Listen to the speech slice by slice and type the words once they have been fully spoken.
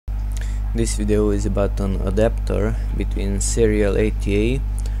This video is about an adapter between serial ATA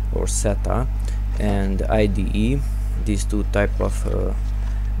or SATA and IDE, these two type of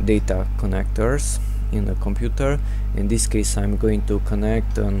data connectors in a computer. In this case I'm going to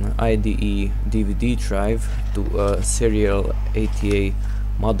connect an IDE DVD drive to a serial ATA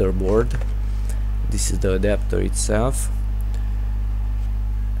motherboard. This is the adapter itself,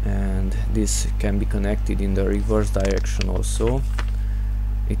 and this can be connected in the reverse direction also.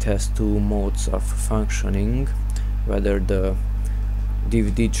 It has two modes of functioning, whether the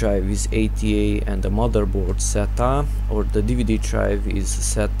DVD drive is ATA and the motherboard SATA, or the DVD drive is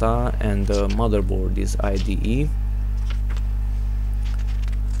SATA and the motherboard is IDE.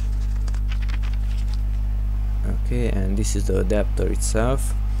 Okay, and this is the adapter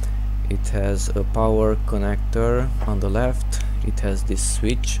itself. It has a power connector on the left, it has this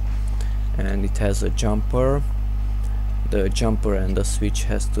switch, and it has a jumper. The jumper and the switch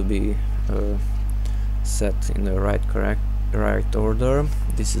has to be set in the right order.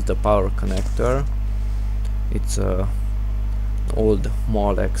 This is the power connector. It's a old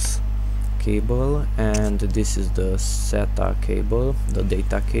Molex cable, and this is the SATA cable, the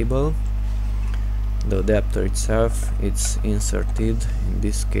data cable. The adapter itself, it's inserted in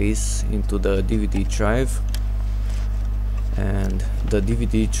this case into the DVD drive, and the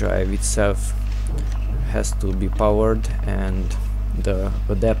DVD drive itself has to be powered, and the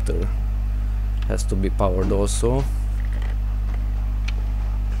adapter has to be powered also.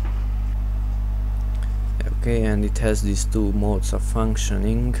 Okay, and it has these two modes of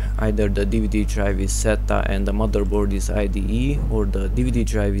functioning. Either the DVD drive is SATA and the motherboard is IDE, or the DVD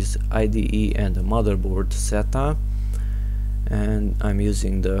drive is IDE and the motherboard SATA, and I'm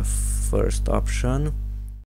using the first option.